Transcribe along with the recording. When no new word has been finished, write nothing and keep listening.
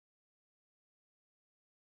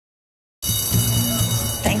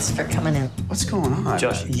Thanks for coming in. What's going on?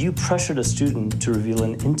 Josh, you pressured a student to reveal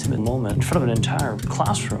an intimate moment in front of an entire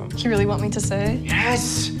classroom. You really want me to say?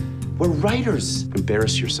 Yes! We're writers.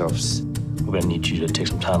 Embarrass yourselves. We're gonna need you to take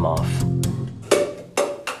some time off.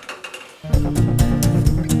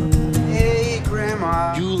 Hey,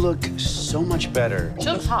 Grandma. You look so much better. She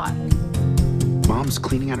looks hot. Mom's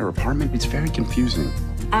cleaning out her apartment. It's very confusing.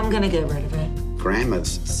 I'm gonna get rid of it.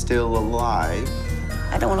 Grandma's still alive.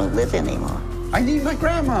 I don't want to live anymore. I need my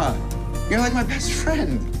grandma. You're like my best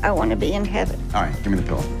friend. I want to be in heaven. All right, give me the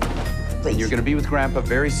pillow. Please. You're gonna be with Grandpa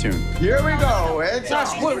very soon. Here we go.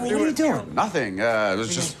 Josh, what are you doing? Nothing. It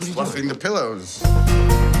was just fluffing the pillows.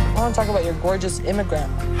 I want to talk about your gorgeous immigrant.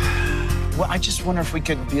 Well, I just wonder if we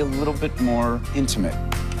could be a little bit more intimate.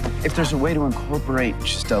 If there's a way to incorporate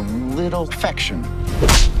just a little affection.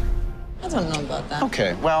 I don't know about that.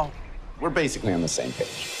 Okay, well, we're basically on the same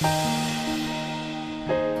page.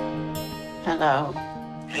 Hello.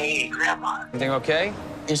 Hey, Grandma. Everything okay?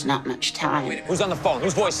 There's not much time. Who's on the phone?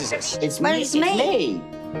 Whose voice is this? It's me. It's me.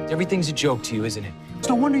 Everything's a joke to you, isn't it? It's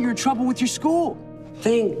no wonder you're in trouble with your school.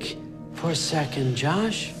 Think for a second,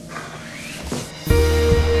 Josh.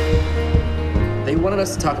 They wanted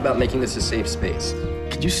us to talk about making this a safe space.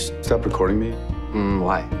 Could you stop recording me?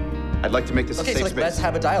 Why? I'd like to make this a safe space. Let's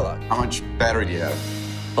have a dialogue. How much battery do you have?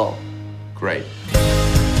 Full. Great.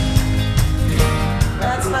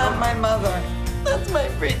 That's not my mother. That's my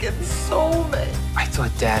freaking soulmate. I thought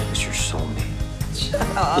Dad was your soulmate. Shut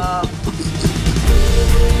up.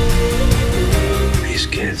 These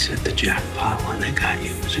kids hit the jackpot when they got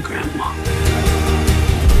you as a grandma.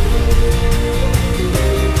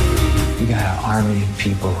 You got an army of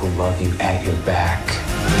people who love you at your back.